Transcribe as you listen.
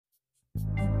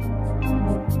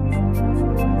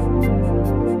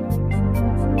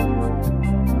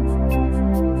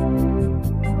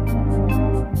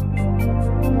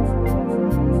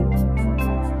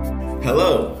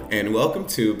and welcome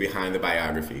to Behind the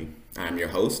Biography. I'm your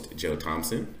host, Joe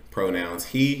Thompson, pronouns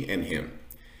he and him.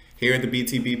 Here at the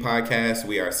BTB podcast,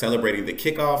 we are celebrating the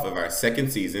kickoff of our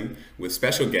second season with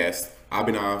special guest,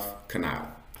 Abhinav Kanal.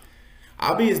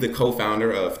 Abhi is the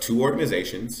co-founder of two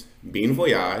organizations, Bien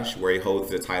Voyage, where he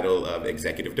holds the title of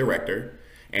Executive Director,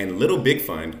 and Little Big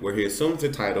Fund, where he assumes the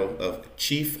title of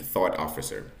Chief Thought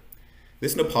Officer.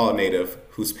 This Nepal native,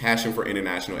 whose passion for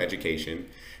international education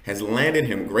has landed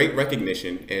him great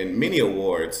recognition and many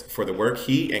awards for the work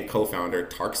he and co-founder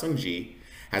Tark Sungji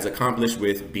has accomplished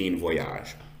with Bien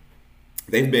Voyage.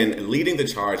 They've been leading the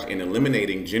charge in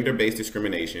eliminating gender-based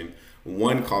discrimination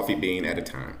one coffee bean at a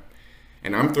time.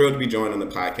 And I'm thrilled to be joined on the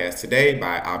podcast today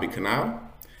by Abhi Kanal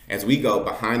as we go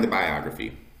behind the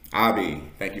biography. Abhi,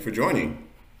 thank you for joining.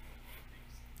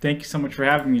 Thank you so much for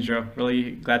having me, Joe.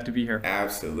 Really glad to be here.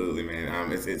 Absolutely,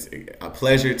 man. It's a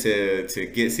pleasure to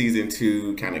get season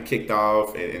 2 kind of kicked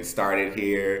off and started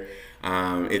here.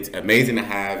 It's amazing to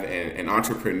have an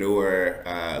entrepreneur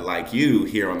like you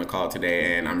here on the call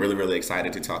today, and I'm really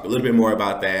excited to talk a little bit more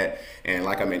about that. And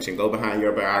like I mentioned, go behind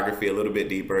your biography a little bit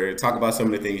deeper, talk about some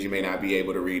of the things you may not be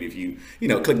able to read if you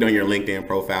clicked on your LinkedIn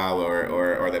profile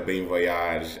or the Bien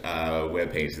Voyage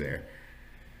webpage there.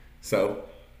 So.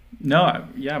 No,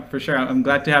 yeah, for sure. I'm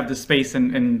glad to have this space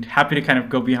and happy to kind of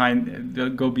go beyond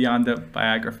the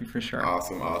biography for sure.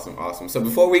 Awesome. So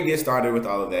before we get started with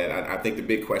all of that, I think the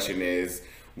big question is,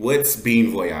 what's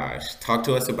Bien Voyage? Talk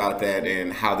to us about that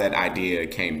and how that idea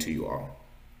came to you all.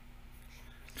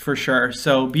 For sure.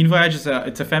 So Bien Voyage is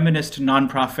a feminist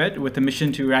nonprofit with a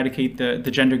mission to eradicate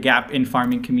the gender gap in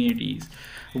farming communities.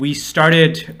 We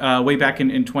started way back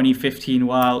in 2015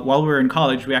 while we were in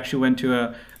college. We actually went to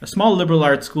a small liberal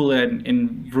arts school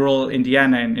in rural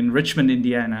Indiana, in Richmond,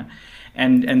 Indiana.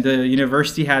 And the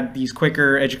university had these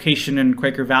Quaker education and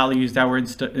Quaker values that were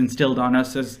instilled on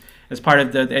us as part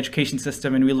of the education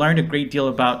system. And we learned a great deal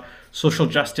about social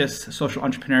justice, social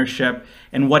entrepreneurship,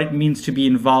 and what it means to be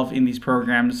involved in these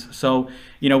programs. So,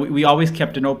 we always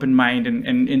kept an open mind.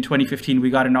 And in 2015, we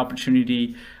got an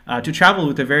opportunity to travel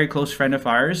with a very close friend of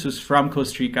ours who's from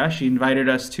Costa Rica. She invited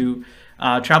us to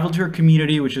travel to her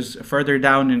community, which is further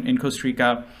down in Costa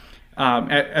Rica.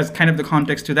 As kind of the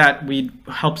context to that, we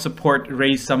helped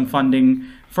raise some funding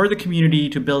for the community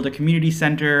to build a community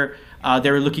center.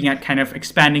 They were looking at kind of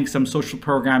expanding some social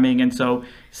programming. And so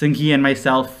Sunghi and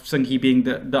myself, Sunghi being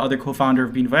the other co-founder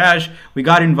of Bien Voyage, we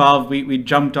got involved. We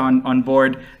jumped on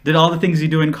board, did all the things you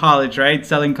do in college, right?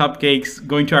 Selling cupcakes,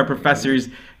 going to our professors,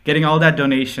 getting all that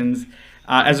donations.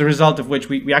 As a result of which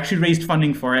we actually raised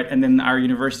funding for it, and then our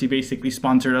university basically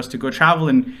sponsored us to go travel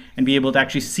and be able to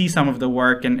actually see some of the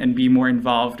work and be more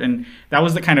involved. And that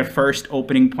was the kind of first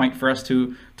opening point for us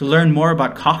to learn more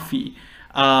about coffee.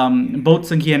 Both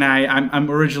Sunghi and I'm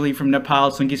originally from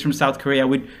Nepal, Sunghi's from South Korea.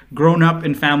 We'd grown up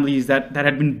in families that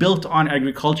had been built on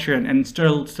agriculture and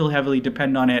still heavily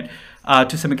depend on it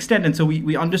to some extent. And so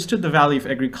we understood the value of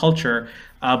agriculture,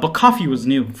 but coffee was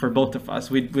new for both of us.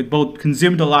 We'd both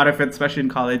consumed a lot of it, especially in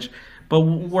college, but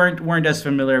weren't as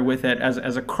familiar with it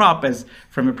as a crop as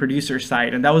from a producer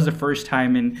side. And that was the first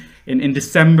time in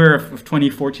December of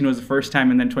 2014 was the first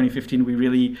time, and then 2015 we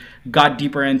really got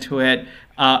deeper into it.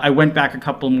 I went back a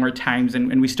couple more times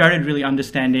and we started really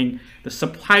understanding the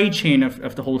supply chain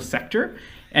of the whole sector.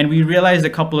 And we realized a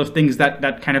couple of things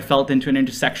that kind of felt into an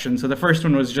intersection. So the first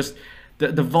one was just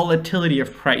the volatility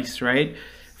of price, right?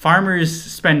 Farmers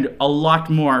spend a lot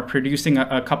more producing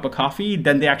a cup of coffee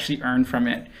than they actually earn from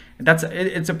it.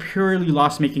 It's a purely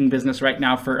loss-making business right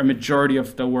now for a majority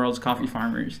of the world's coffee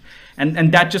farmers.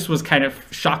 And that just was kind of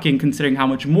shocking considering how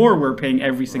much more we're paying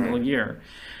every single year.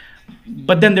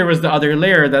 But then there was the other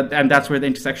layer, and that's where the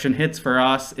intersection hits for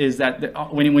us, is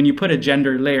that when you put a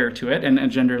gender layer to it and a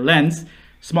gender lens,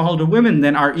 smallholder women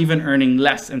then are even earning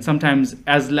less, and sometimes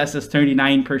as less as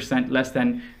 39% less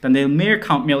than their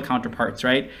male counterparts,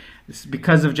 right? It's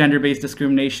because of gender-based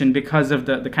discrimination, because of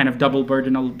the kind of double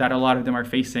burden that a lot of them are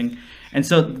facing. And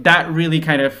so that really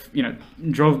kind of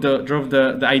drove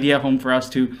the idea home for us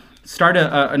to start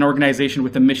an organization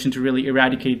with a mission to really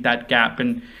eradicate that gap.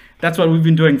 And that's what we've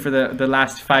been doing for the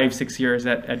last 5-6 years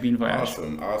at Bien Voyage.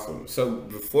 Awesome. So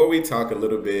before we talk a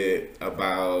little bit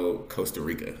about Costa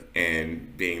Rica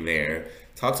and being there,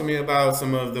 talk to me about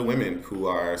some of the women who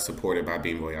are supported by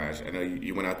Bien Voyage. I know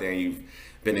you went out there and you've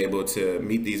been able to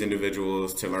meet these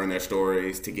individuals, to learn their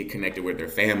stories, to get connected with their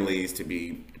families, to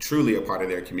be truly a part of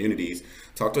their communities.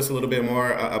 Talk to us a little bit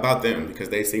more about them, because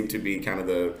they seem to be kind of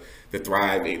the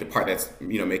part that's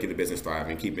making the business thrive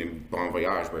and keeping Bien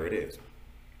Voyage where it is.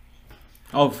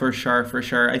 Oh, for sure, for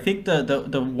sure. I think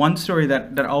the one story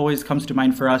that always comes to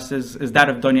mind for us is that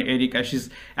of Doña Erika. She's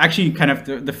actually kind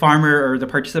of the farmer or the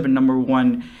participant number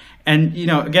one. And,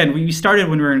 again, we started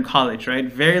when we were in college, right?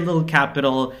 Very little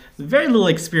capital, very little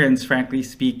experience, frankly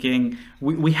speaking.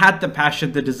 We had the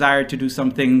passion, the desire to do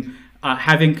something,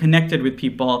 having connected with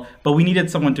people, but we needed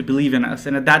someone to believe in us.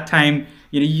 And at that time,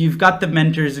 you've got the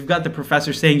mentors, you've got the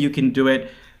professors saying you can do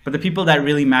it. But the people that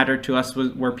really mattered to us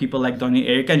were people like Doña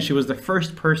Erika, and she was the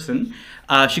first person.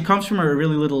 She comes from a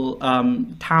really little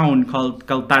town called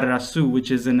Caltarrazu,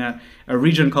 which is in a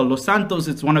region called Los Santos.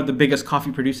 It's one of the biggest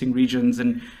coffee producing regions.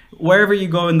 And wherever you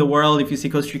go in the world, if you see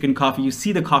Costa Rican coffee, you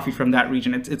see the coffee from that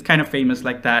region. It's kind of famous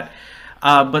like that.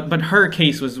 But her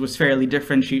case was fairly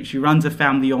different. She runs a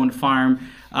family-owned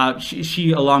farm.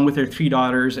 She, along with her 3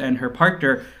 daughters and her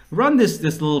partner, run this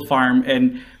little farm,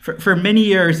 and for many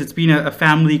years it's been a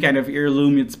family kind of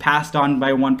heirloom. It's passed on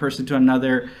by one person to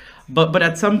another, but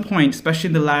at some point, especially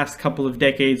in the last couple of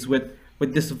decades, with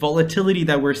this volatility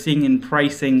that we're seeing in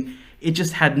pricing, it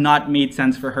just had not made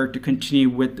sense for her to continue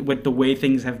with the way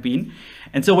things have been.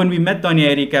 And so when we met Doña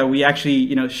Erika, we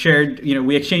actually shared,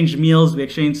 we exchanged meals, we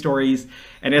exchanged stories.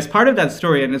 And as part of that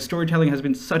story, and the storytelling has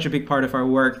been such a big part of our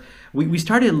work, we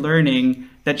started learning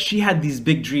that she had these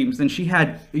big dreams and she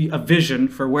had a vision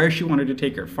for where she wanted to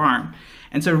take her farm.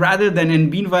 And so rather than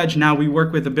in Bean Voyage now, we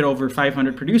work with a bit over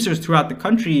 500 producers throughout the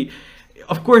country.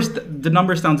 Of course, the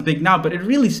number sounds big now, but it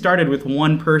really started with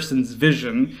one person's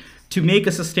vision to make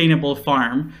a sustainable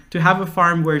farm, to have a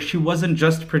farm where she wasn't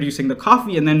just producing the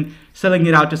coffee and then selling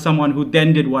it out to someone who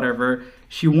then did whatever.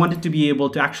 She wanted to be able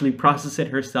to actually process it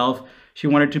herself. She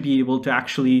wanted to be able to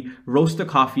actually roast the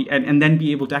coffee and then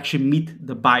be able to actually meet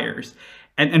the buyers.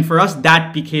 And for us,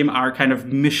 that became our kind of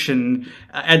mission.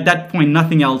 At that point,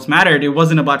 nothing else mattered. It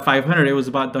wasn't about 500, it was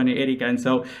about Doña Erika. And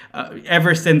so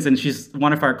ever since, and she's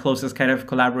one of our closest kind of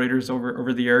collaborators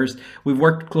over the years, we've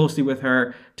worked closely with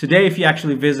her. Today, if you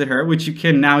actually visit her, which you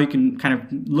can now, you can kind of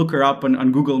look her up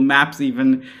on Google Maps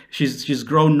even. She's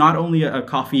grown not only a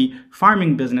coffee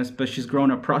farming business, but she's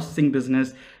grown a processing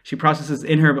business. She processes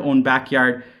in her own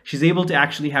backyard. She's able to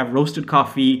actually have roasted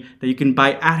coffee that you can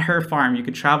buy at her farm. You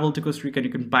can travel to Costa Rica and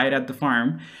you can buy it at the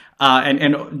farm.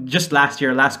 And just last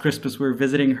Christmas, we were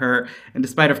visiting her, and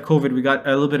despite of COVID, we got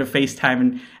a little bit of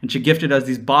FaceTime, and she gifted us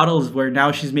these bottles where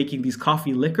now she's making these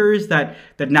coffee liquors that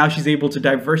now she's able to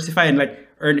diversify and like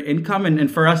earn income.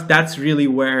 And for us, that's really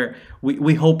where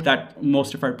we hope that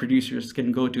most of our producers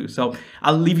can go to. So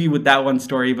I'll leave you with that one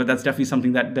story, but that's definitely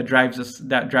something that drives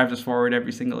us forward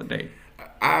every single day.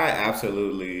 I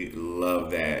absolutely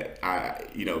love that.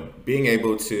 Being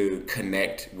able to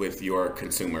connect with your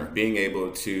consumer, being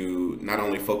able to not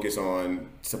only focus on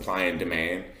supply and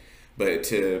demand, but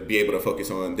to be able to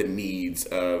focus on the needs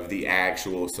of the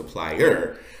actual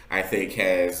supplier, I think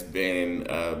has been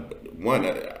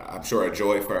I'm sure a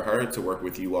joy for her to work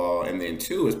with you all. And then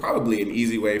 2, is probably an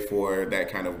easy way for that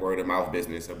kind of word of mouth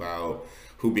business about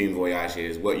who Bean Voyage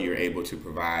is, what you're able to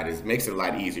provide, makes it a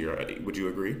lot easier. Would you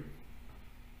agree?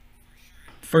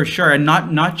 For sure, and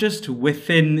not just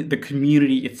within the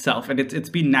community itself, and it's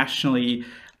been nationally.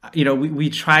 We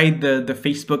tried the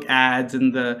Facebook ads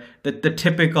and the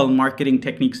typical marketing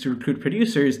techniques to recruit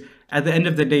producers. At the end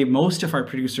of the day, most of our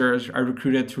producers are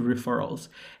recruited through referrals.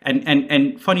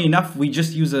 And funny enough, we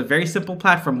just use a very simple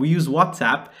platform. We use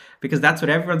WhatsApp because that's what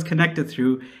everyone's connected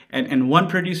through. And one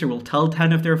producer will tell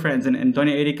 10 of their friends. And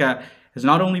Doña Erika has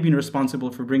not only been responsible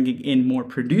for bringing in more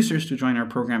producers to join our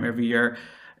program every year.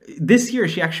 This year,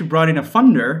 she actually brought in a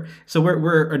funder. So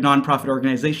we're a nonprofit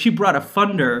organization. She brought a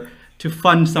funder to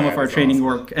fund some of our training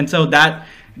work. And so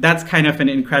that's kind of an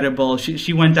incredible,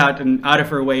 she went out and out of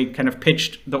her way kind of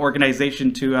pitched the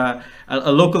organization to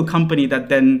a local company that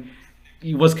then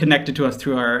was connected to us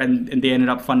through her, and they ended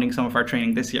up funding some of our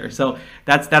training this year. So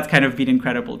that's kind of been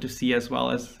incredible to see as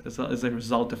well as a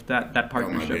result of that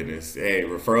partnership. Oh my goodness. Hey,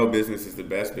 referral business is the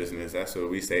best business. That's what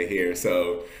we say here.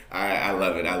 So I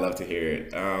love it. I love to hear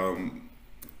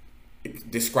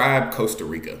it. Describe Costa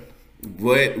Rica.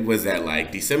 What was that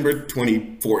like? December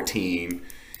 2014,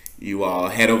 you all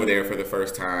head over there for the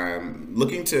first time,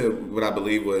 looking to what I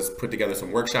believe was put together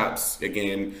some workshops,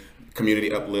 again,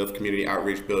 community uplift, community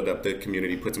outreach, build up the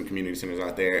community, put some community centers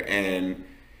out there. And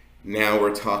now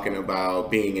we're talking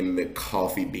about being in the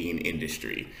coffee bean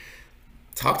industry.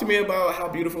 Talk to me about how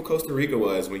beautiful Costa Rica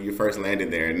was when you first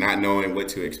landed there and not knowing what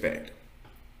to expect.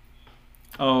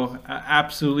 Oh,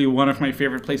 absolutely one of my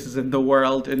favorite places in the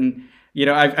world. And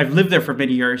I've lived there for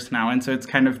many years now, and so it's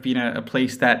kind of been a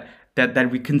place that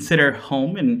we consider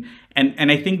home.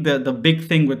 And I think the big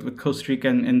thing with Costa Rica,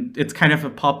 and it's kind of a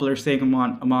popular saying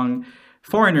among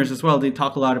foreigners as well, they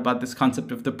talk a lot about this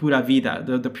concept of the pura vida,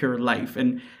 the pure life.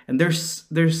 And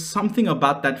there's something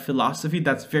about that philosophy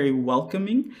that's very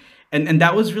welcoming. And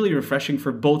that was really refreshing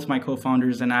for both my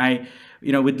co-founders and I.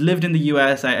 We'd lived in the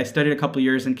US, I studied a couple of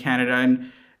years in Canada,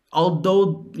 and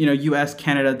although, US,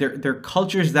 Canada, they're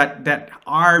cultures that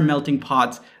are melting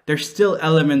pots, there's still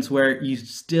elements where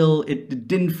it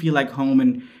didn't feel like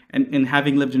home. And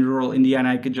having lived in rural Indiana,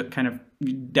 I could just kind of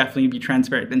definitely be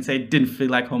transparent and say it didn't feel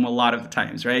like home a lot of the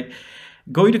times, right?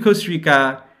 Going to Costa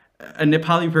Rica, a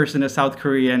Nepali person, a South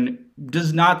Korean,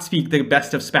 does not speak the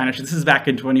best of Spanish. This is back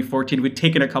in 2014. We'd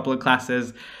taken a couple of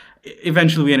classes.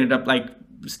 Eventually, we ended up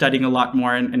studying a lot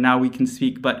more, and now we can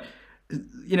speak. But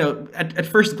at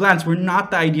first glance, we're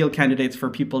not the ideal candidates for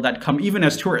people that come even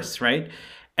as tourists, right?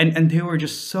 And they were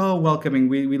just so welcoming.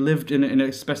 We lived in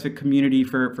a specific community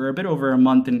for a bit over a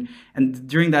month, and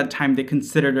during that time, they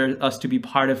considered us to be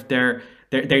part of their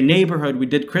neighborhood. We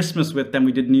did Christmas with them,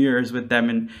 we did New Year's with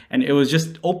them, and it was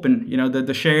just open.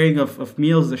 The sharing of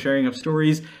meals, the sharing of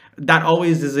stories. That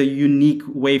always is a unique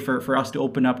way for us to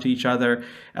open up to each other,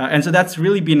 and so that's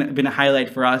really been a highlight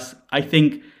for us. I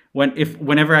think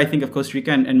whenever I think of Costa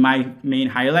Rica and my main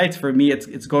highlights, for me,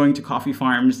 it's going to coffee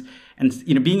farms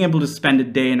and being able to spend a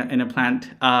day in a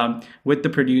plant with the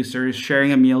producers,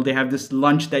 sharing a meal. They have this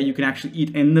lunch that you can actually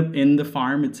eat in the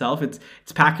farm itself. It's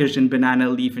packaged in banana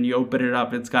leaf, and you open it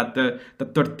up. It's got the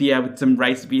tortilla with some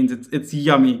rice beans. It's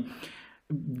yummy.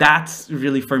 That's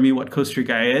really, for me, what Costa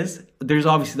Rica is. There's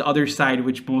obviously the other side,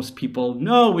 which most people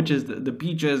know, which is the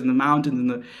beaches and the mountains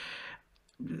and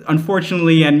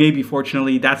unfortunately, and maybe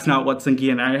fortunately, that's not what Sanghi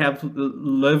and I have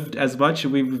lived as much.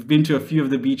 We've been to a few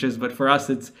of the beaches, but for us,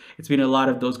 it's been a lot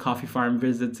of those coffee farm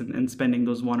visits and spending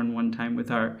those one-on-one time with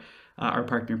our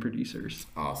partner producers.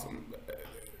 Awesome.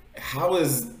 How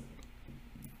is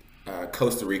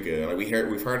Costa Rica? We've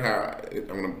heard how, I'm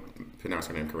going to pronounce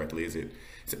her name correctly. Is it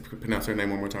pronounce her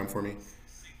name one more time for me?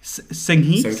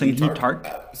 Sanghi Tart.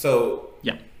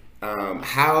 Yeah.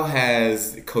 How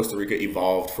has Costa Rica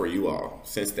evolved for you all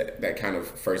since that kind of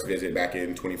first visit back in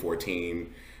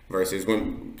 2014 versus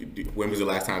when was the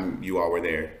last time you all were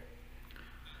there?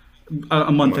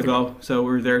 A month ago. So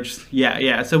we're there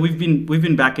So we've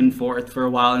been back and forth for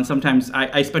a while, and sometimes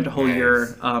I spent a whole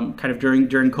year kind of during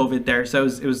COVID there. So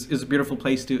it was a beautiful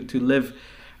place to live.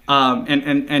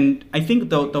 And I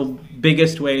think the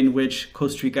biggest way in which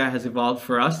Costa Rica has evolved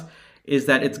for us is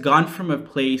that it's gone from a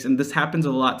place, and this happens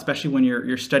a lot, especially when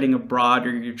you're studying abroad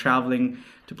or you're traveling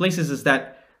to places, is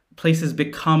that places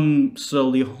become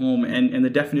slowly home, and the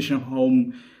definition of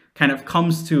home kind of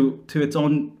comes to its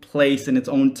own place in its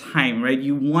own time, right?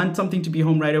 You want something to be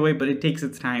home right away, but it takes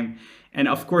its time. And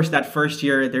of course, that first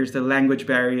year, there's the language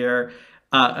barrier.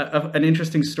 An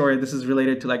interesting story, this is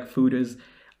related to food, is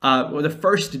the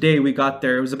first day we got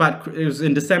there, it was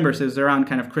in December, so it was around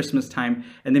kind of Christmas time,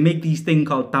 and they make these thing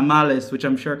called tamales, which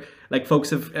I'm sure folks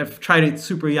have tried. It's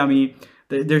super yummy.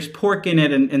 There's pork in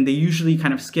it, and they usually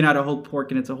kind of skin out a whole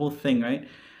pork, and it's a whole thing, right?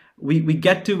 We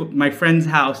get to my friend's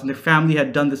house, and their family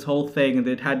had done this whole thing, and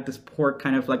they'd had this pork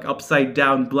kind of upside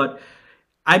down blood.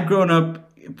 I'd grown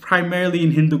up primarily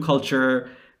in Hindu culture,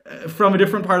 from a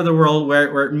different part of the world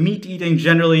where meat eating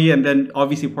generally, and then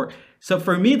obviously pork. So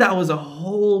for me, that was a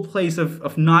whole place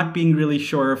of not being really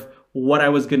sure of what I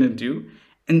was going to do.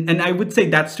 And I would say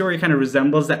that story kind of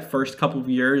resembles that first couple of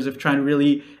years of trying to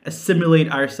really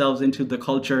assimilate ourselves into the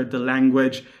culture, the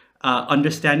language,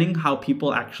 understanding how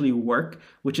people actually work,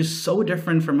 which is so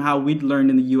different from how we'd learned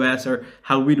in the US or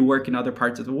how we'd work in other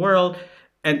parts of the world.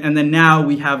 And then now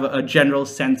we have a general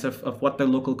sense of what the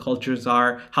local cultures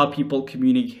are, how people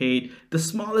communicate. The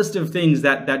smallest of things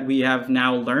that we have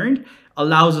now learned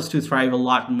allows us to thrive a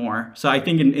lot more. So I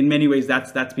think in many ways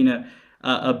that's been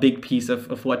a big piece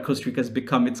of what Costa Rica has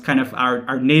become. It's kind of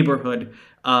our neighborhood,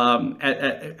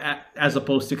 as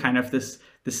opposed to kind of this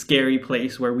scary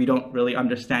place where we don't really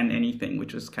understand anything,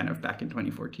 which was kind of back in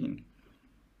 2014.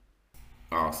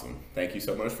 Awesome. Thank you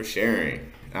so much for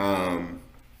sharing.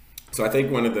 So I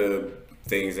think one of the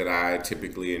things that I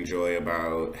typically enjoy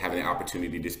about having the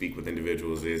opportunity to speak with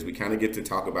individuals is we kind of get to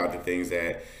talk about the things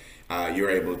that you're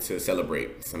able to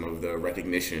celebrate, some of the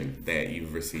recognition that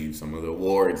you've received, some of the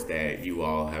awards that you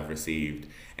all have received.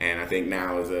 And I think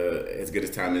now is as good a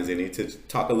time as any to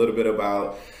talk a little bit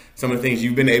about some of the things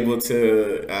you've been able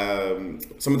to,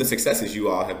 some of the successes you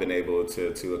all have been able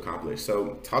to accomplish.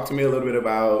 So talk to me a little bit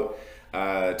about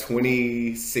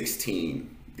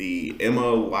 2016. The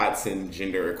Emma Watson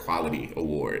Gender Equality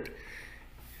Award.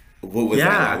 What was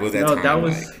that? What was that time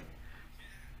like?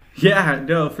 Yeah,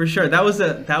 no, for sure. That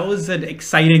was an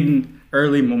exciting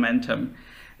early momentum.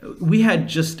 we had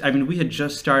just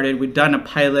started. We'd done a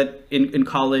pilot in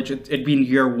college. It'd been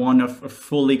year one of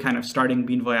fully kind of starting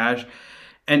Bean Voyage.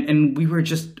 And we were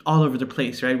just all over the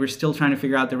place, right? We're still trying to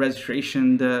figure out the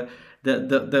registration, the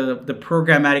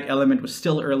programmatic element was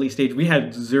still early stage. We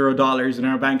had $0 in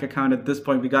our bank account at this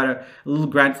point. We got a little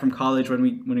grant from college when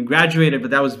we graduated,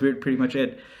 but that was pretty much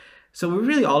it. So we were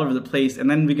really all over the place. And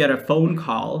then we get a phone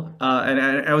call, and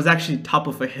I was actually top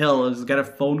of a hill. I was get a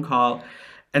phone call,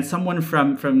 and someone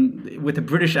from with a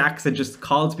British accent just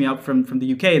calls me up from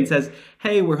the UK and says,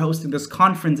 "Hey, we're hosting this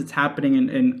conference. It's happening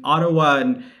in Ottawa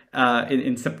and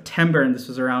in September," and this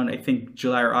was around, I think,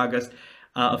 July or August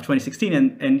of 2016,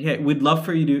 and yeah, we'd love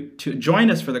for you to join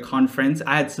us for the conference.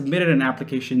 I had submitted an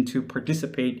application to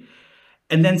participate,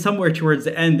 and then somewhere towards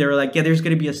the end, they were like, "Yeah, there's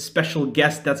going to be a special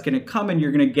guest that's going to come, and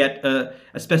you're going to get a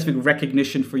specific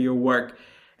recognition for your work."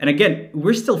 And again,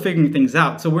 we're still figuring things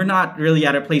out, so we're not really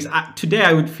at a place. Today,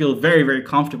 I would feel very, very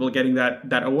comfortable getting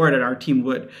that award, and our team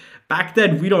would. Back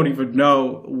then, we don't even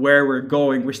know where we're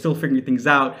going. We're still figuring things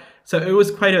out. So it was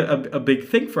quite a big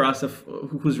thing for us of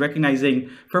who's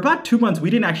recognizing. For about 2 months, we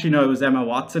didn't actually know it was Emma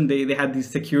Watson. They had these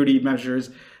security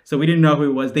measures, so we didn't know who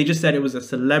it was. They just said it was a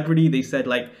celebrity. They said,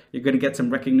 like, you're going to get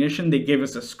some recognition. They gave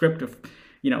us a script of,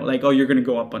 like, oh, you're going to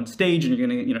go up on stage and you're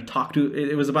going to, talk to.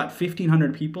 It was about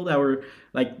 1,500 people that were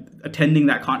like attending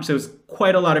that concert. So it was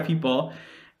quite a lot of people.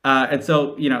 And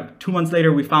so, 2 months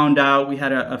later, we found out. We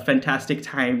had a fantastic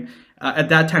time. At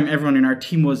that time, everyone in our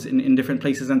team was in different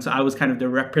places, and so I was kind of the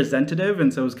representative,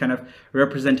 and so I was kind of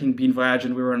representing Bean Voyage,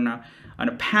 and we were on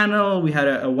a panel. We had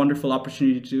a wonderful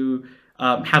opportunity to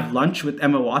have lunch with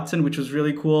Emma Watson, which was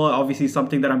really cool. Obviously,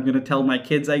 something that I'm going to tell my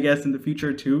kids, I guess, in the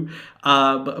future too.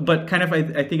 But kind of,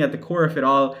 I think at the core of it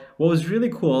all, what was really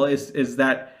cool is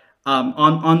that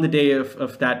on the day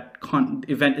of that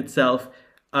event itself,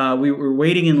 we were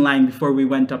waiting in line before we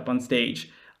went up on stage.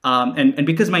 And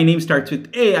because my name starts with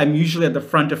A, I'm usually at the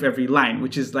front of every line,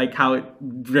 which is like how it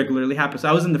regularly happens. So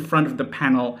I was in the front of the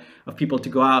panel of people to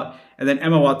go out, and then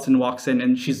Emma Watson walks in,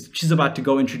 and she's about to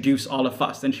go introduce all of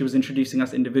us, and she was introducing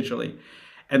us individually.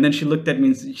 And then she looked at me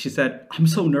and she said, "I'm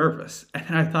so nervous." And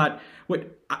then I thought, wait,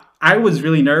 I was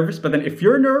really nervous, but then if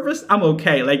you're nervous, I'm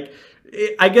okay. Like,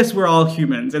 I guess we're all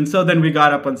humans. And so then we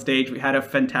got up on stage. We had a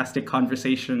fantastic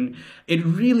conversation. It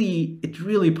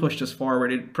really pushed us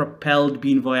forward. It propelled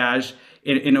Bean Voyage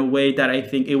in a way that I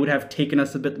think it would have taken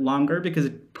us a bit longer, because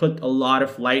it put a lot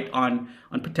of light on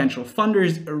potential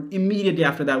funders. Immediately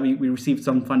after that, we received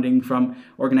some funding from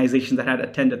organizations that had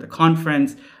attended the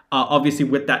conference. Obviously,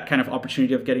 with that kind of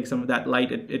opportunity of getting some of that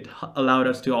light, it allowed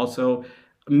us to also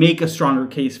make a stronger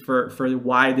case for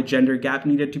why the gender gap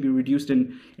needed to be reduced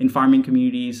in farming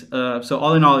communities. So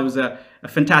all in all, it was a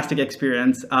fantastic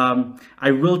experience.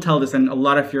 I will tell this, and a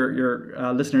lot of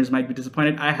your listeners might be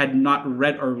disappointed. I had not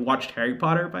read or watched Harry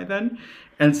Potter by then.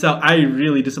 And so I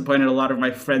really disappointed a lot of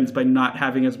my friends by not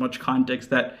having as much context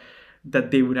that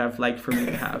they would have liked for me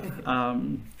to have.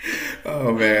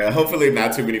 Oh man, hopefully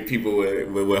not too many people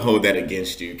would hold that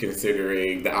against you,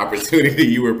 considering the opportunity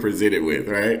you were presented with,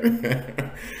 right?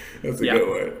 That's a good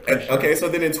one. Sure. Okay, so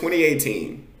then in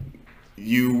 2018,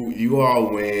 you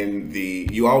all win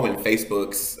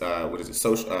Facebook's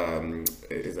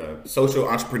social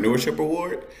entrepreneurship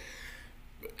award.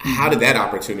 How did that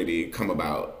opportunity come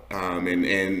about?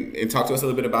 And talk to us a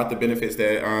little bit about the benefits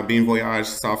that Bean Voyage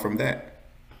saw from that.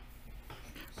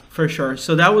 For sure.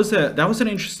 So that was an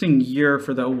interesting year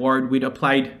for the award. We'd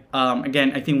applied.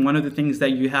 Again, I think one of the things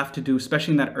that you have to do,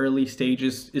 especially in that early stage,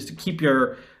 is to keep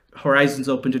your horizons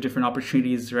open to different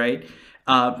opportunities, right?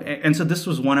 And so this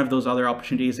was one of those other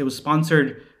opportunities. It was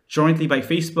sponsored jointly by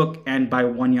Facebook and by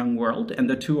One Young World, and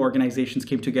the two organizations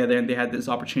came together and they had this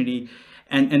opportunity.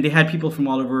 And they had people from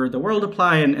all over the world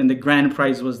apply, and the grand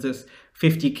prize was this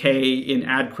 $50K in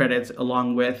ad credits,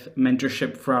 along with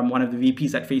mentorship from one of the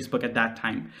VPs at Facebook at that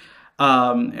time.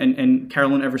 And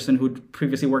Carolyn Everson, who'd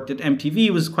previously worked at MTV,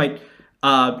 was quite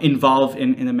involved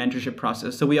in the mentorship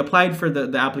process. So we applied for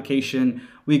the application.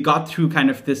 We got through kind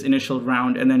of this initial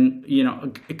round, and then,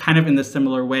 kind of in the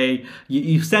similar way,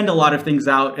 you send a lot of things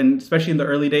out, and especially in the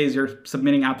early days, you're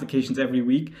submitting applications every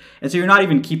week. And so you're not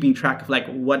even keeping track of like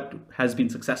what has been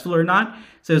successful or not.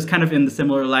 So it's kind of in the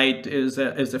similar light. It was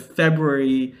a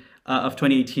February of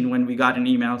 2018 when we got an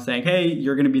email saying, "Hey,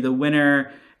 you're going to be the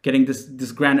winner," getting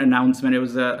this grand announcement. It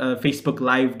was a Facebook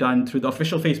Live done through the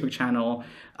official Facebook channel.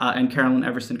 And Carolyn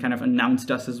Everson kind of announced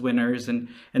us as winners, and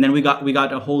then we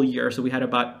got a whole year. So we had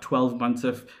about 12 months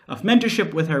of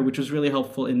mentorship with her, which was really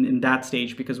helpful in that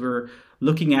stage, because we're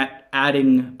looking at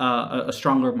adding a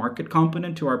stronger market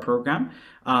component to our program.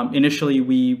 Initially,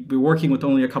 we were working with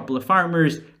only a couple of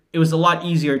farmers. it was a lot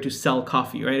easier to sell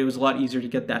coffee, right? It was a lot easier to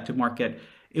get that to market.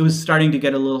 It was starting to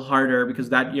get a little harder because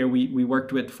that year we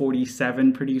worked with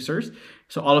 47 producers.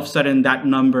 So all of a sudden that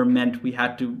number meant we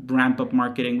had to ramp up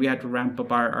marketing. We had to ramp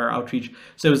up our outreach.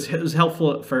 So it was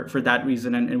helpful for that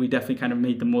reason. And we definitely kind of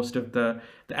made the most of the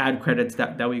ad credits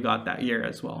that we got that year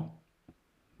as well.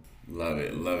 Love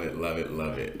it, love it, love it,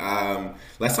 love it.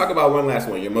 Let's talk about one last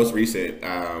one, your most recent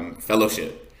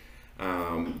fellowship.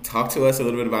 Talk to us a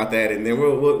little bit about that, and then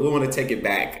we'll want to take it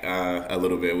back a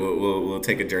little bit. We'll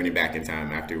take a journey back in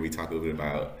time after we talk a little bit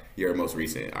about your most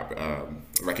recent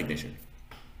recognition.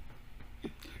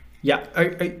 Yeah,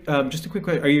 just a quick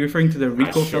question. Are you referring to the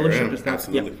RICO Fellowship? Is that,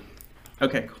 absolutely. Yeah.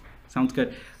 Okay, cool. Sounds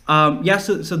good.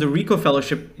 So the RICO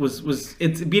Fellowship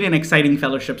it's been an exciting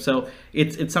fellowship. So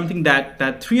it's something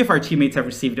that 3 of our teammates have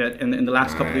received it in the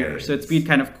last couple of years. So it's been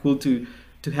kind of cool to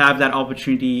have that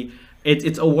opportunity.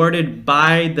 It's awarded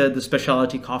by the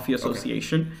Specialty Coffee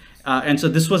Association. Okay. And so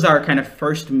this was our kind of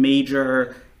first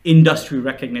major industry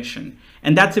recognition.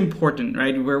 And that's important,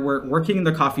 right? We're working in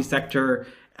the coffee sector.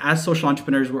 As social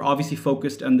entrepreneurs, we're obviously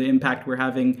focused on the impact we're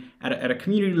having at a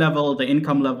community level, the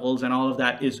income levels, and all of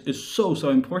that is so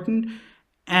important.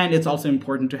 And it's also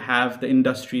important to have the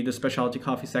industry, the specialty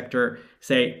coffee sector,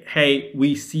 say, hey,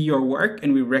 we see your work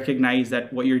and we recognize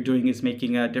that what you're doing is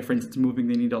making a difference. It's moving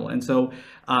the needle. And so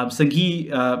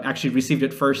Sanghi actually received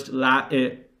it first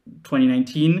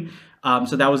 2019.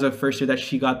 So that was the first year that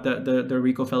she got the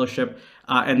RICO Fellowship.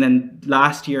 And then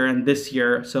last year and this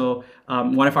year, so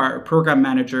one of our program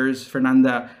managers,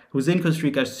 Fernanda, who's in Costa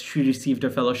Rica, she received a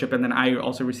fellowship, and then I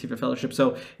also received a fellowship.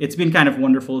 So it's been kind of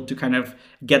wonderful to kind of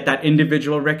get that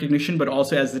individual recognition, but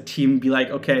also as a team be like,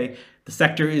 okay, the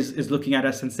sector is looking at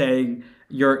us and saying,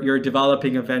 you're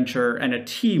developing a venture and a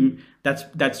team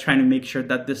that's trying to make sure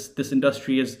that this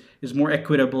industry is more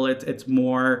equitable, it's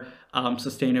more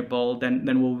sustainable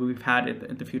than what we've had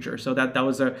in the future. So that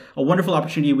was a wonderful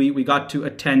opportunity. We got to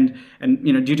attend, and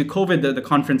due to COVID, the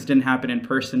conference didn't happen in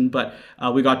person, but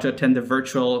we got to attend the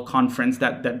virtual conference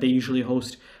that they usually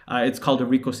host. It's called a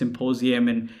RICO Symposium,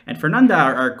 and Fernanda,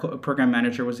 our program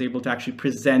manager, was able to actually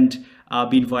present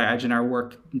Bean Voyage and our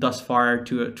work thus far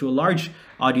to a large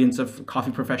audience of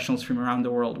coffee professionals from around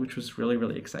the world, which was really,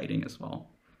 really exciting as well.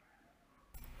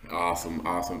 Awesome.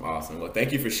 Well,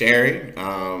 thank you for sharing.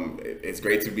 It's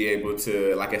great to be able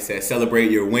to, like I said,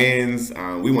 celebrate your wins.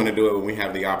 We want to do it when we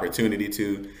have the opportunity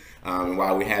to. And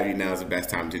while we have you, now is the best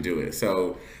time to do it.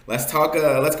 So let's talk.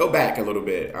 Let's go back a little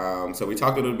bit. So we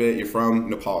talked a little bit. You're from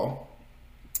Nepal,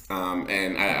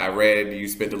 and I read you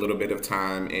spent a little bit of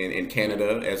time in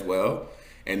Canada as well,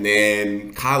 and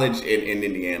then college in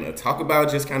Indiana. Talk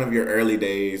about just kind of your early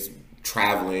days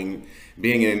traveling,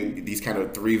 being in these kind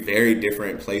of 3 very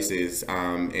different places,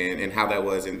 and how that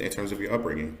was in terms of your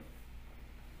upbringing.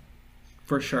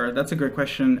 For sure, that's a great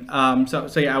question. So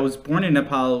yeah, I was born in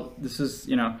Nepal. This is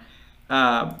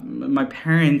my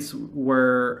parents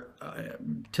were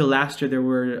till last year they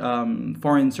were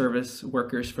foreign service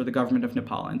workers for the government of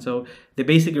Nepal, and so they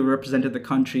basically represented the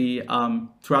country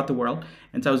throughout the world.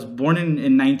 And so I was born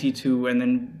in 92, and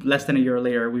then less than a year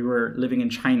later we were living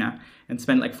in China and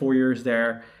spent like 4 years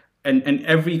there. And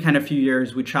every kind of few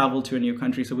years we traveled to a new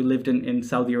country. So we lived in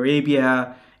Saudi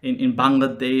Arabia, in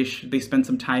Bangladesh. They spent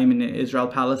some time in Israel,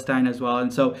 Palestine as well.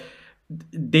 And so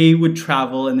they would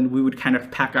travel, and then we would kind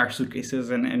of pack our suitcases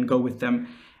and go with them.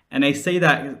 And I say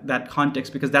that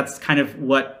context because that's kind of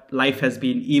what life has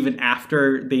been even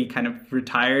after they kind of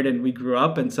retired and we grew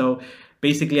up. And so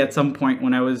basically at some point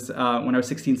when I was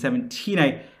 16,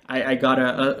 17, I got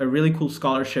a really cool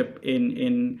scholarship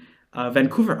in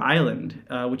Vancouver Island,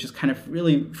 which is kind of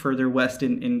really further west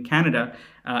in Canada.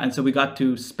 And so we got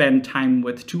to spend time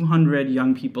with 200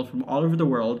 young people from all over the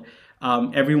world,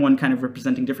 everyone kind of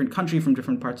representing different country from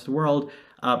different parts of the world.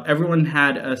 Everyone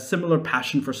had a similar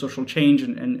passion for social change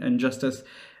and justice.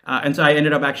 And so I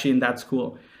ended up actually in that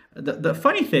school. The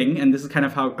funny thing, and this is kind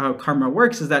of how karma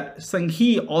works, is that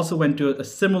Sanghi also went to a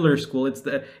similar school. It's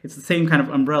the same kind of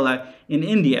umbrella in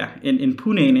India, in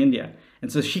Pune in India.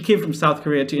 And so she came from South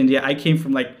Korea to India. I came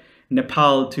from like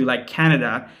Nepal to like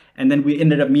Canada. And then we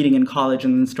ended up meeting in college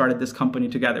and then started this company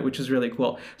together, which is really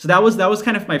cool. So that was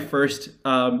kind of my first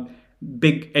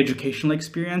big educational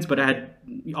experience, but I had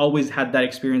always had that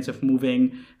experience of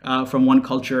moving from one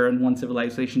culture and one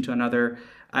civilization to another.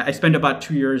 I spent about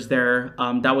 2 years there.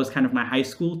 That was kind of my high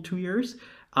school 2 years.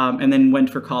 And then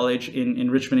went for college in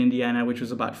Richmond, Indiana, which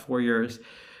was about 4 years.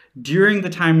 During the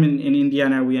time in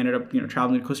Indiana, we ended up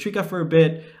traveling to Costa Rica for a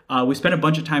bit. We spent a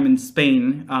bunch of time in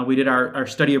Spain. We did our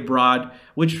study abroad,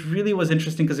 which really was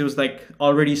interesting because it was like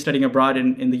already studying abroad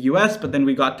in the US, but then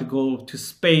we got to go to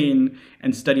Spain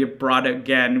and study abroad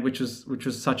again, which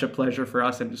was such a pleasure for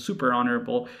us and super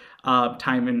honorable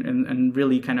time and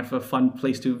really kind of a fun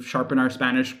place to sharpen our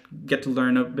Spanish, get to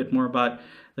learn a bit more about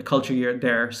the culture here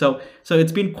there. So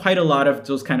it's been quite a lot of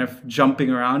those kind of jumping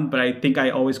around, but I think I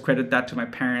always credit that to my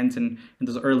parents and in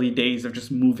those early days of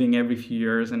just moving every few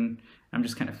years, and I'm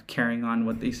just kind of carrying on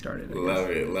what they started. Love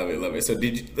it. So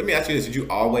let me ask you this, did you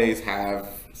always have,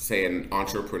 say, an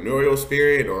entrepreneurial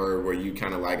spirit, or were you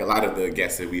kind of like a lot of the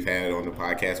guests that we've had on the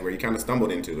podcast where you kind of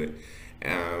stumbled into it?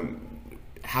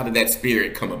 How did that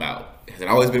spirit come about? Has it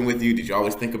always been with you? Did you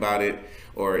always think about it?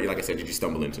 Or like I said, did you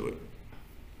stumble into it?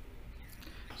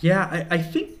 Yeah, I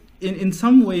think in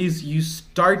some ways you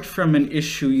start from an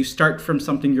issue, you start from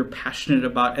something you're passionate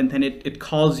about, and then it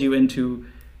calls you into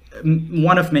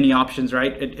one of many options,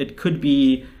 right? It could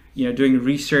be doing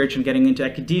research and getting into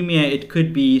academia. It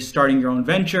could be starting your own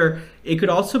venture. It could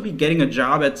also be getting a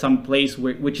job at some place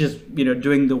which is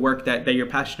doing the work that you're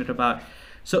passionate about.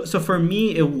 So for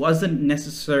me, it wasn't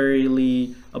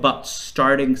necessarily about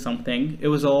starting something. It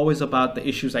was always about the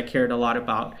issues I cared a lot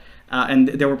about. And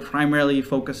they were primarily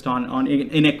focused on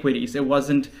inequities. It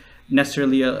wasn't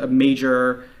necessarily a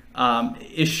major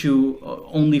issue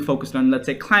only focused on, let's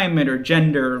say, climate or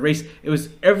gender or race. It was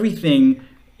everything.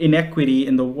 Inequity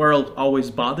in the world always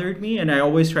bothered me, and I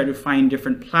always try to find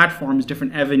different platforms,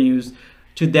 different avenues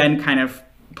to then kind of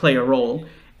play a role.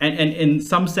 And in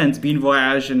some sense, Bien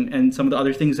Voyage and some of the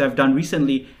other things I've done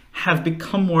recently have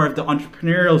become more of the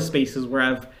entrepreneurial spaces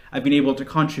where I've been able to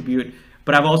contribute.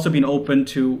 But I've also been open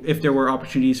to, if there were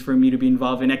opportunities for me to be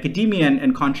involved in academia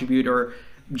and contribute, or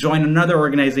join another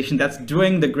organization that's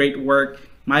doing the great work,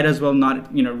 might as well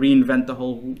not reinvent the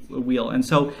whole wheel. And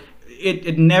so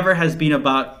it never has been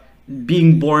about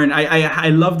being born. I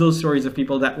love those stories of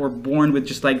people that were born with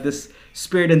just like this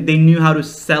spirit and they knew how to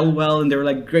sell well and they were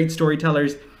like great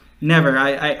storytellers. Never.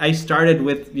 I started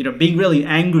with being really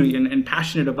angry and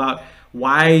passionate about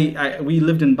why we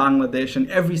lived in Bangladesh, and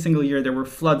every single year there were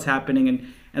floods happening,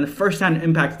 and the first-hand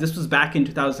impacts. This was back in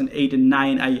 2008 and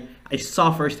 2009. I saw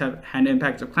first-hand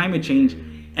impacts of climate change,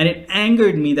 and it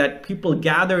angered me that people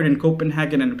gathered in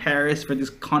Copenhagen and Paris for these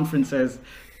conferences,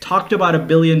 talked about $1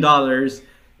 billion,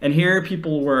 and here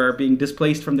people were being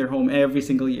displaced from their home every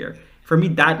single year. For me,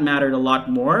 that mattered a lot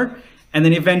more, and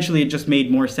then eventually it just made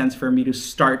more sense for me to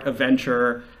start a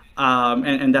venture,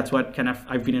 and that's what kind of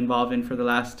I've been involved in for the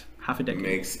last half a decade.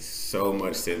 Makes so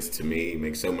much sense to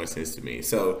me.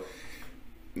 So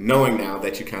knowing now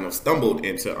that you kind of stumbled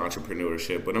into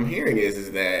entrepreneurship, what I'm hearing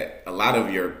is that a lot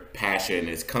of your passion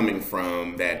is coming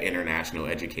from that international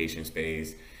education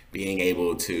space, being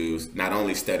able to not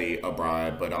only study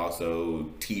abroad, but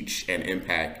also teach and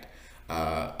impact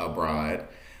abroad.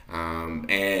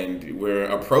 And we're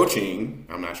approaching,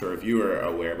 I'm not sure if you are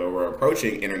aware, but we're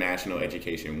approaching International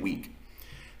Education Week.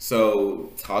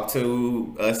 So talk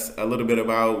to us a little bit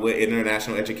about what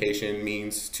international education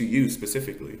means to you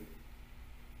specifically.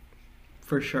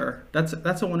 For sure.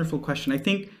 That's a wonderful question. I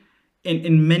think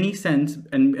in many sense,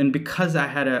 and because I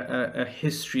had a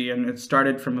history, and it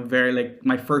started from a very,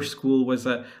 my first school was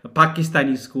a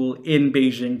Pakistani school in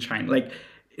Beijing, China.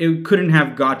 It couldn't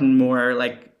have gotten more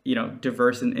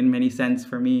diverse in many sense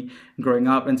for me growing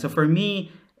up. And so for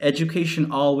me,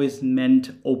 education always meant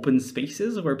open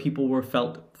spaces where people were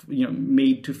felt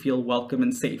made to feel welcome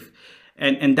and safe.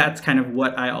 And that's kind of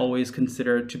what I always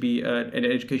considered to be an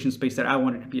education space that I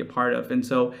wanted to be a part of. And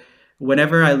so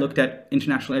whenever I looked at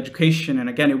international education, and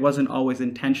again, it wasn't always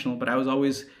intentional, but I was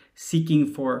always seeking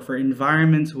for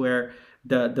environments where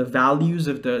the values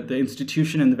of the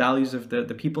institution and the values of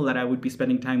the people that I would be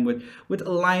spending time with would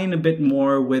align a bit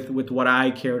more with what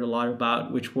I cared a lot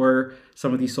about, which were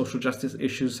some of these social justice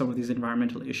issues, some of these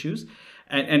environmental issues.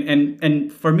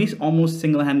 And for me, almost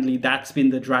single-handedly, that's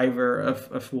been the driver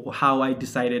of how I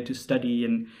decided to study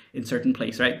in certain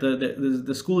place, right?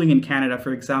 The schooling in Canada,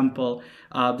 for example,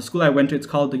 the school I went to, it's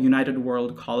called the United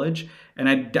World College. And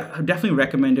I definitely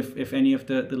recommend if any of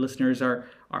the listeners are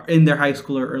in their high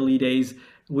school or early days,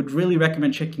 would really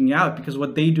recommend checking it out, because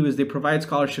what they do is they provide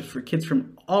scholarships for kids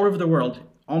from all over the world.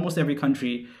 Almost every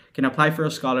country can apply for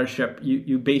a scholarship.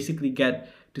 You basically get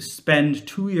to spend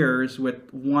 2 years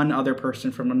with one other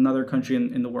person from another country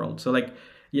in the world. So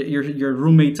your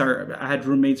roommates I had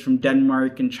roommates from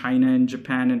Denmark and China and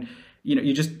Japan, and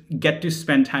you just get to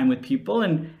spend time with people,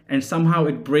 and somehow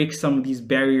it breaks some of these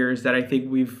barriers that I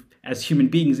think we've as human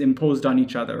beings imposed on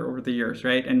each other over the years,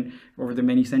 right? And over the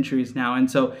many centuries now. And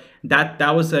so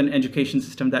that was an education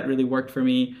system that really worked for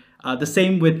me. The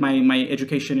same with my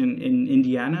education in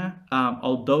Indiana.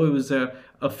 Although it was a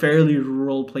fairly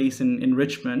rural place in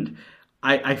Richmond,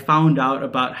 I found out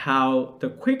about how the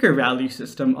Quaker value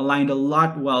system aligned a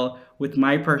lot well with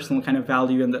my personal kind of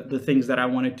value and the things that I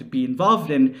wanted to be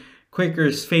involved in.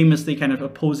 Quakers famously kind of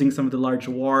opposing some of the large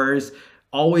wars,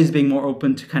 always being more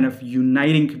open to kind of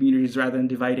uniting communities rather than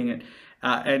dividing it.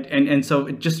 And so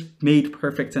it just made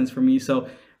perfect sense for me. So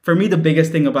for me, the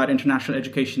biggest thing about international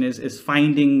education is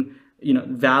finding,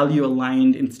 value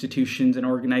aligned institutions and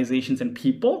organizations and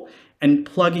people and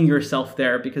plugging yourself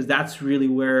there, because that's really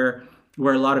where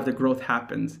a lot of the growth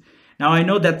happens. Now, I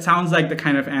know that sounds like the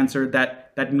kind of answer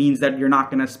that means that you're not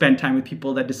going to spend time with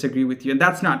people that disagree with you. And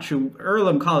that's not true.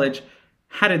 Earlham College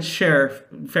had its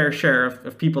fair share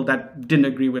of people that didn't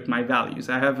agree with my values.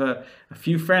 I have a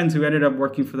few friends who ended up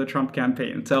working for the Trump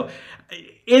campaign. So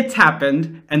it's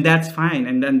happened, and that's fine.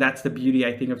 And then that's the beauty,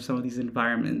 I think, of some of these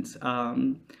environments.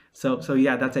 So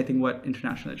yeah, that's, I think, what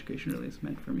international education really has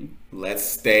meant for me. Let's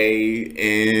stay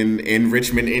in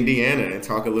Richmond, Indiana, and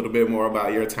talk a little bit more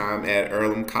about your time at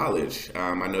Earlham College.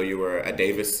 I know you were a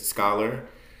Davis Scholar.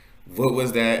 What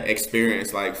was that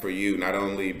experience like for you, not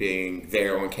only being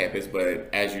there on campus, but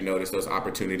as you noticed, those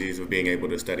opportunities of being able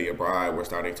to study abroad were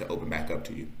starting to open back up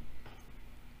to you?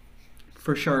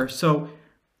 For sure. So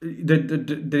the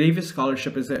Davis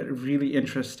Scholarship is a really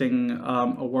interesting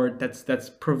award that's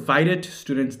provided to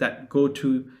students that go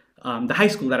to the high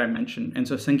school that I mentioned. And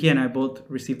so Sanki and I both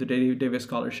received the Davis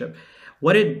Scholarship.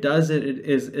 What it does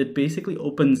is it basically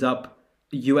opens up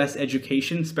U.S.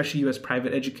 education, especially U.S.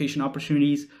 private education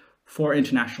opportunities for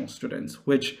international students,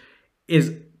 which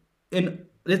is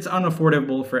it's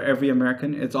unaffordable for every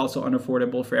American. It's also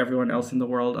unaffordable for everyone else in the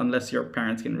world, unless your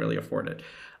parents can really afford it,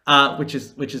 which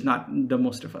is not the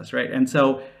most of us, right? And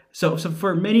so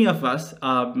for many of us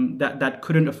that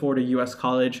couldn't afford a U.S.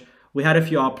 college, we had a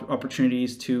few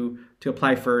opportunities to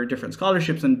apply for different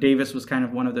scholarships, and Davis was kind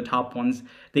of one of the top ones.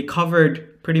 They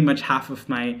covered pretty much half of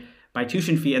my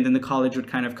tuition fee, and then the college would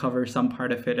kind of cover some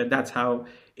part of it, and that's how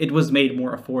it was made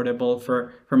more affordable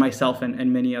for myself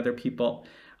and many other people.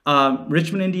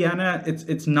 Richmond, Indiana,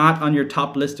 it's not on your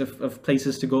top list of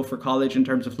places to go for college in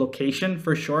terms of location,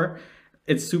 for sure.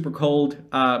 It's super cold,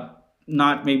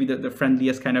 not maybe the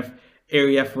friendliest kind of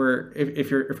area for if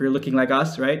you're looking like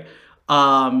us, right?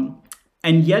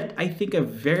 And yet I think a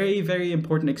very, very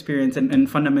important experience and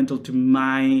fundamental to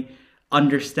my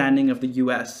understanding of the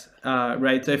US,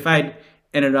 right? So if I'd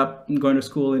ended up going to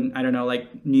school in, I don't know,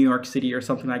 like New York City or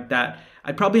something like that,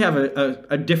 I'd probably have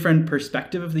a different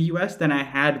perspective of the US than I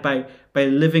had by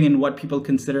living in what people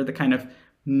consider the kind of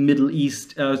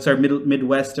Midwest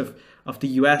of the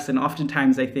US. And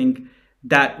oftentimes I think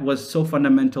that was so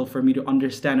fundamental for me to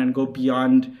understand and go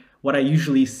beyond what I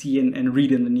usually see and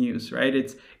read in the news, right?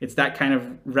 It's that kind of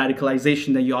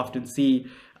radicalization that you often see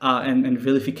and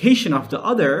vilification of the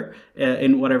other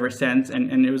in whatever sense.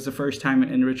 And it was the first time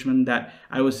in Richmond that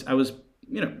I was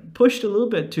pushed a little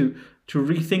bit to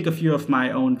rethink a few of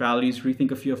my own values,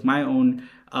 rethink a few of my own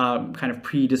kind of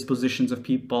predispositions of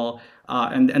people,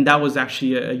 and that was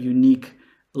actually a unique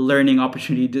learning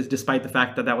opportunity, despite the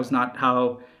fact that was not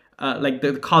how. Like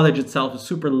the college itself is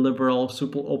super liberal,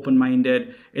 super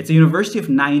open-minded. It's a university of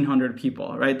 900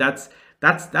 people, right? That's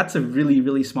a really,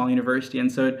 really small university.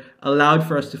 And so it allowed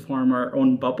for us to form our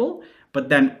own bubble, but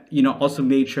then, also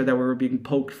made sure that we were being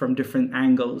poked from different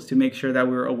angles to make sure that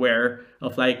we were aware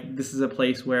of, like, this is a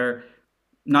place where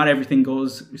not everything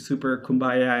goes super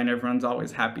kumbaya and everyone's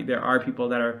always happy. There are people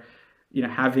that are,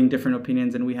 having different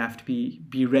opinions, and we have to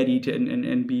be ready to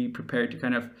and be prepared to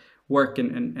kind of work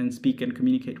and speak and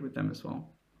communicate with them as well.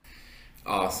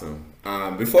 Awesome.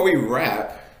 Before we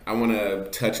wrap, I want to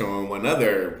touch on one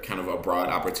other kind of a broad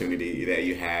opportunity that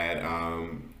you had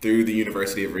through the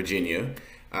University of Virginia.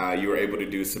 You were able to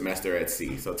do a semester at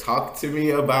sea. So talk to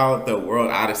me about the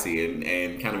World Odyssey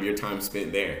and kind of your time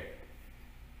spent there.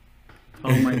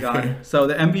 Oh my God. So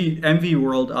the MV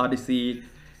World Odyssey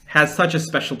has such a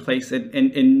special place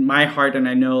in my heart, and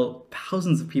I know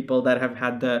thousands of people that have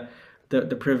had the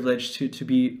privilege to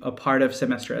be a part of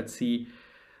Semester at Sea.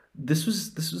 This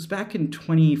was back in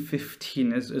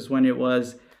 2015 is when it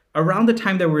was, around the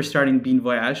time that we were starting Bien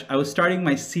Voyage. I was starting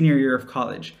my senior year of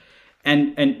college,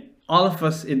 and all of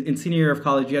us in senior year of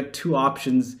college, you had two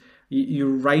options. You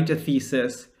write a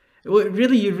thesis. Well,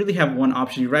 really, you really have one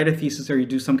option. You write a thesis or you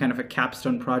do some kind of a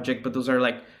capstone project, but those are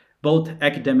like both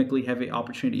academically heavy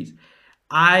opportunities.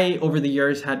 I, over the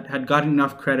years, had gotten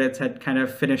enough credits, had kind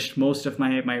of finished most of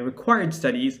my required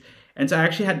studies, And so I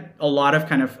actually had a lot of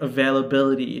kind of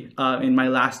availability in my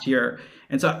last year.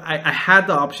 And so I had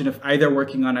the option of either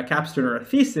working on a capstone or a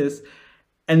thesis.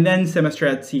 And then Semester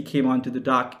at Sea came onto the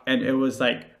dock, and it was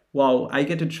like, wow, I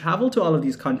get to travel to all of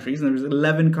these countries. And there was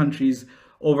 11 countries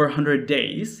over 100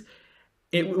 days.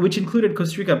 Which included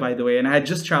Costa Rica, by the way, and I had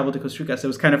just traveled to Costa Rica, so it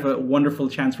was kind of a wonderful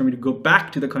chance for me to go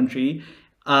back to the country,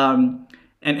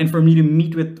 and for me to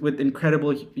meet with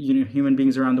incredible human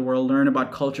beings around the world, learn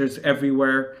about cultures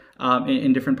everywhere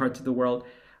in different parts of the world,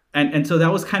 and so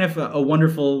that was kind of a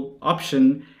wonderful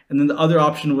option. And then the other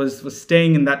option was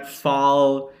staying in that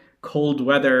fall cold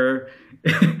weather,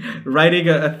 writing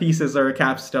a thesis or a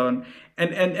capstone.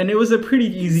 And it was a pretty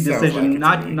easy decision.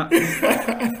 Not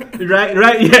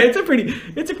right. Yeah, it's a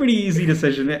pretty easy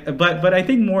decision. But I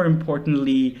think more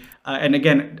importantly, and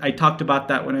again, I talked about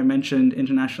that when I mentioned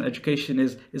international education,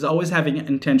 is always having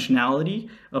intentionality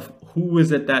of who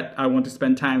is it that I want to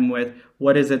spend time with,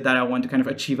 what is it that I want to kind of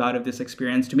achieve out of this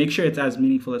experience to make sure it's as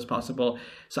meaningful as possible.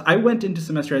 So I went into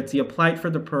Semester at Sea, applied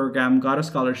for the program, got a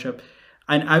scholarship,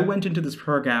 and I went into this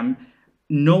program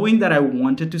knowing that I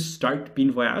wanted to start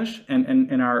Bien Voyage,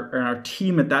 and our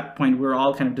team at that point, we were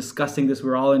all kind of discussing this. We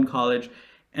were all in college,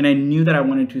 and I knew that I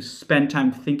wanted to spend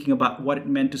time thinking about what it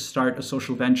meant to start a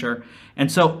social venture.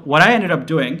 And so what I ended up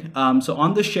doing, so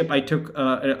on the ship, I took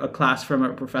a class from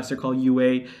a professor called Yue.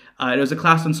 It was a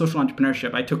class on social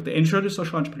entrepreneurship. I took the Intro to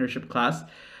Social Entrepreneurship class.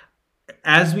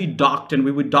 As we docked, and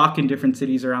we would dock in different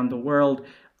cities around the world,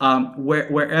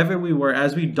 wherever we were,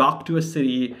 as we docked to a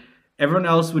city, everyone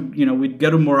else would, we'd go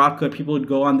to Morocco, people would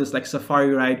go on this like safari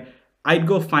ride. I'd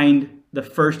go find the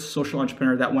first social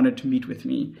entrepreneur that wanted to meet with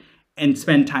me and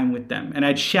spend time with them. And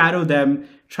I'd shadow them,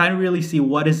 try to really see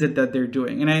what is it that they're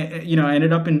doing. And I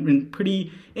ended up in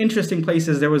pretty interesting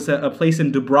places. There was a place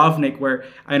in Dubrovnik where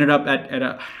I ended up at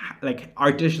a like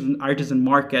artisan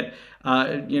market.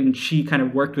 And she kind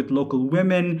of worked with local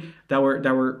women that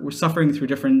were suffering through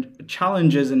different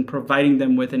challenges and providing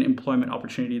them with an employment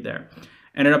opportunity there.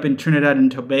 Ended up in Trinidad and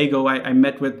Tobago. I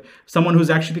met with someone who's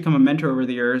actually become a mentor over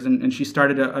the years, and she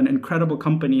started an incredible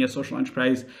company, a social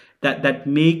enterprise that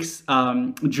makes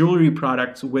jewelry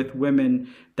products with women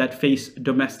that face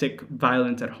domestic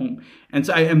violence at home. And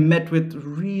so I met with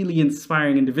really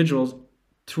inspiring individuals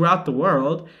throughout the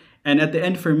world. And at the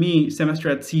end, for me, Semester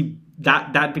at Sea,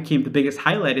 that became the biggest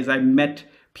highlight, is I met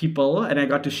people and I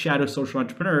got to shadow social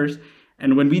entrepreneurs.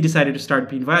 And when we decided to start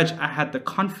Bien Voyage, I had the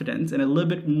confidence and a little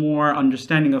bit more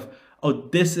understanding of, oh,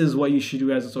 this is what you should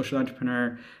do as a social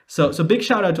entrepreneur. So big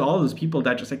shout out to all those people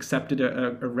that just accepted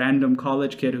a random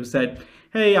college kid who said,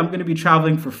 hey, I'm going to be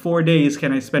traveling for 4 days.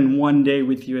 Can I spend 1 day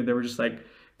with you? And they were just like,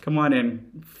 come on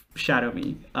in, shadow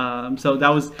me. So that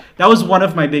was one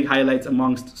of my big highlights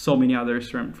amongst so many others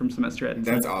from Semester at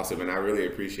Sea. That's awesome, and I really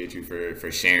appreciate you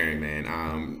for sharing,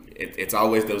 man. It's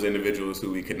always those individuals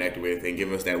who we connect with and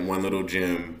give us that one little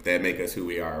gem that make us who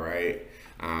we are, right?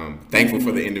 Thankful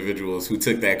for the individuals who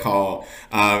took that call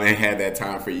and had that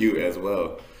time for you as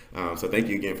well. So thank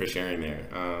you again for sharing there.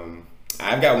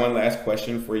 I've got one last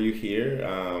question for you here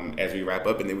as we wrap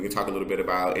up, and then we can talk a little bit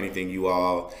about anything you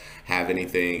all have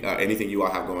you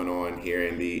all have going on here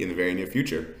in the very near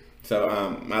future.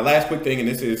 So my last quick thing, and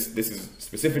this is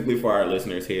specifically for our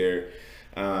listeners here.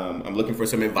 I'm looking for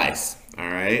some advice. All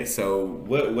right. So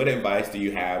what advice do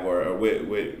you have, or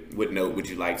what note would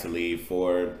you like to leave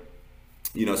for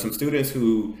some students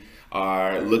who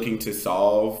are looking to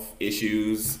solve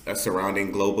issues surrounding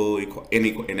global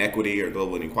inequity or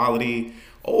global inequality,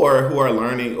 or who are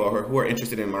learning or who are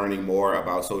interested in learning more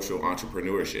about social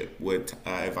entrepreneurship? What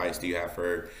advice do you have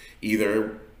for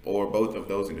either or both of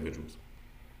those individuals?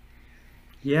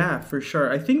 Yeah, for sure.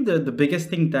 I think the biggest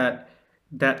thing that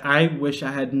I wish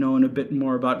I had known a bit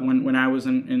more about when I was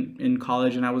in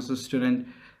college and I was a student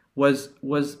was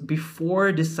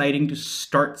before deciding to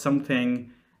start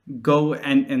something, go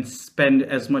and spend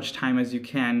as much time as you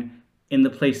can in the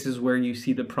places where you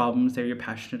see the problems that you're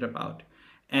passionate about.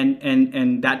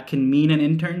 And that can mean an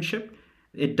internship.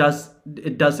 It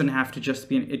doesn't have to just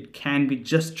be, it can be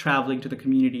just traveling to the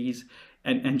communities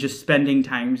and just spending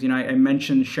times. I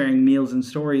mentioned sharing meals and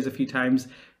stories a few times.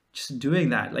 Just doing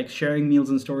that, like sharing meals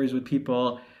and stories with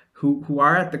people who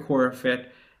are at the core of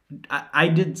it. I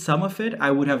did some of it.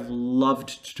 I would have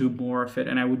loved to do more of it.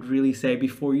 And I would really say,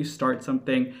 before you start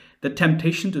something, the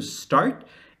temptation to start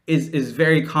is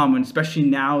very common, especially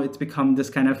now. It's become this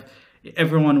kind of,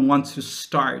 everyone wants to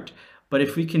start. But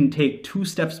if we can take 2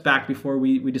 steps back before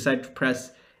we decide to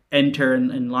press enter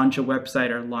and launch a website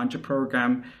or launch a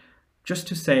program, just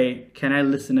to say, can I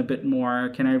listen a bit more?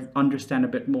 Can I understand a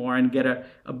bit more and get a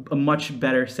much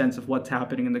better sense of what's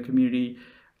happening in the community?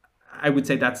 I would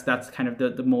say that's kind of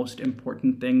the most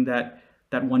important thing that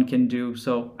one can do.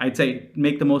 So I'd say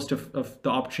make the most of the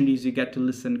opportunities you get to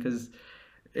listen, because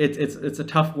it's a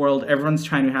tough world. Everyone's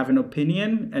trying to have an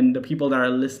opinion, and the people that are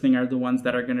listening are the ones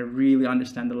that are going to really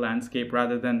understand the landscape,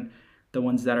 rather than the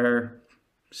ones that are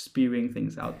spewing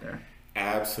things out there.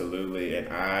 Absolutely, and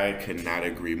I could not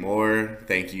agree more.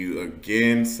 Thank you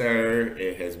again, sir.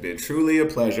 It has been truly a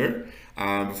pleasure.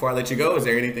 Before I let you go, is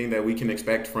there anything that we can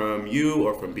expect from you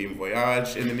or from Beam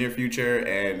Voyage in the near future?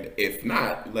 And if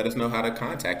not, let us know how to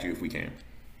contact you if we can.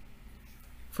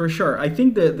 For sure. I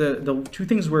think the two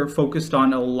things we're focused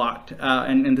on a lot,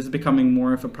 and this is becoming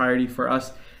more of a priority for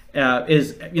us,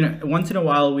 is, once in a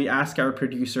while we ask our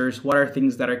producers, what are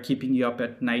things that are keeping you up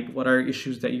at night? What are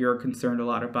issues that you're concerned a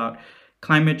lot about?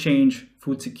 Climate change,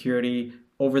 food security.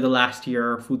 Over the last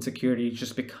year, food security has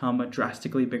just become a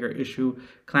drastically bigger issue.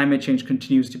 Climate change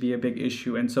continues to be a big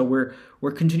issue. And so we're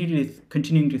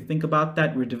continuing to think about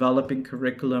that. We're developing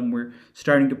curriculum. We're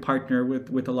starting to partner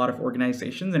with a lot of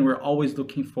organizations. And we're always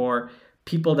looking for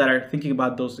people that are thinking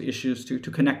about those issues to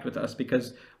connect with us,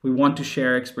 because we want to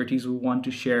share expertise. We want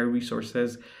to share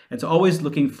resources. And so always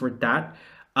looking for that,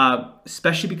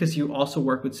 especially because you also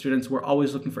work with students. We're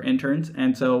always looking for interns.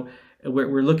 And so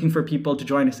we're looking for people to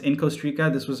join us in Costa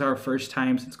Rica. This was our first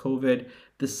time since COVID.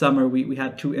 This summer, we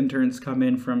had 2 interns come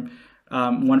in from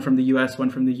one from the US,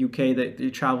 one from the UK, that they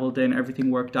traveled in.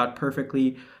 Everything worked out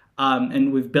perfectly.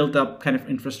 And we've built up kind of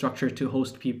infrastructure to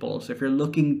host people. So if you're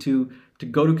looking to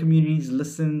go to communities,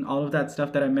 listen, all of that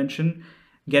stuff that I mentioned,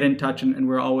 get in touch, and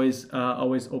we're always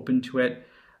open to it.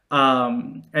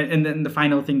 And then the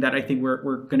final thing that I think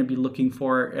we're going to be looking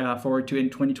forward to in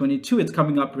 2022, it's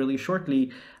coming up really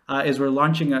shortly, is we're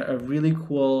launching a really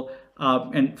cool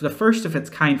and the first of its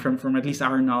kind from at least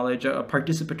our knowledge, a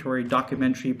participatory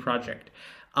documentary project.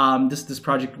 This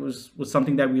project was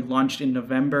something that we launched in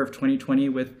November of 2020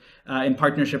 with in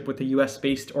partnership with a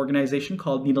US-based organization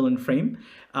called Needle and Frame,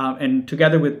 and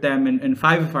together with them and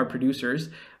 5 of our producers.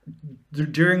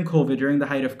 During COVID, during the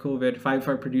height of COVID, 5 of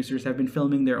our producers have been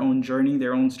filming their own journey,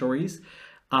 their own stories.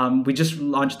 We just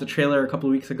launched the trailer a couple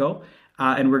of weeks ago,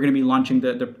 and we're going to be launching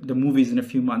the movies in a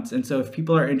few months. And so if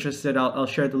people are interested, I'll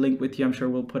share the link with you. I'm sure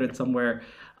we'll put it somewhere,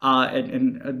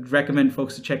 and I'd recommend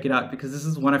folks to check it out, because this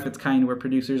is one of its kind where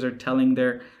producers are telling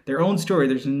their own story.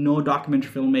 There's no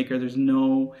documentary filmmaker. There's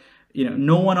no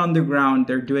one on the ground.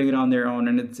 They're doing it on their own,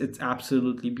 and it's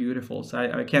absolutely beautiful. So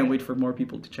I can't wait for more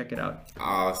people to check it out.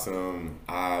 Awesome,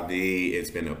 Avi. It's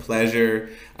been a pleasure.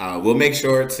 We'll make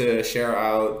sure to share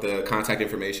out the contact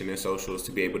information and socials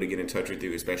to be able to get in touch with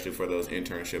you, especially for those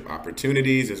internship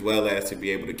opportunities, as well as to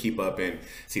be able to keep up and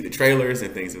see the trailers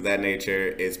and things of that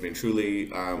nature. It's been truly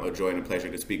a joy and a pleasure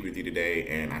to speak with you today,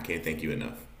 and I can't thank you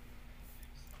enough.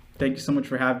 Thank you so much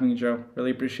for having me, Joe.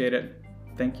 Really appreciate it.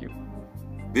 Thank you.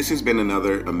 This has been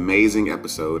another amazing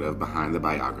episode of Behind the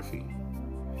Biography.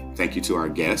 Thank you to our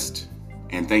guest,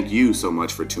 and thank you so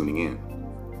much for tuning in.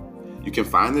 You can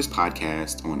find this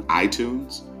podcast on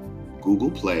iTunes, Google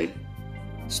Play,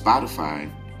 Spotify,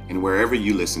 and wherever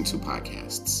you listen to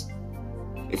podcasts.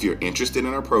 If you're interested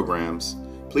in our programs,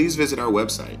 please visit our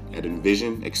website at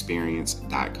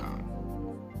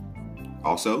envisionexperience.com.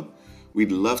 Also,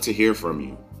 we'd love to hear from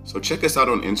you, so check us out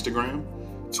on Instagram,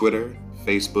 Twitter,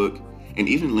 Facebook, and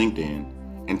even LinkedIn,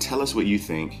 and tell us what you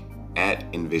think at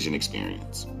Envision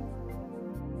Experience.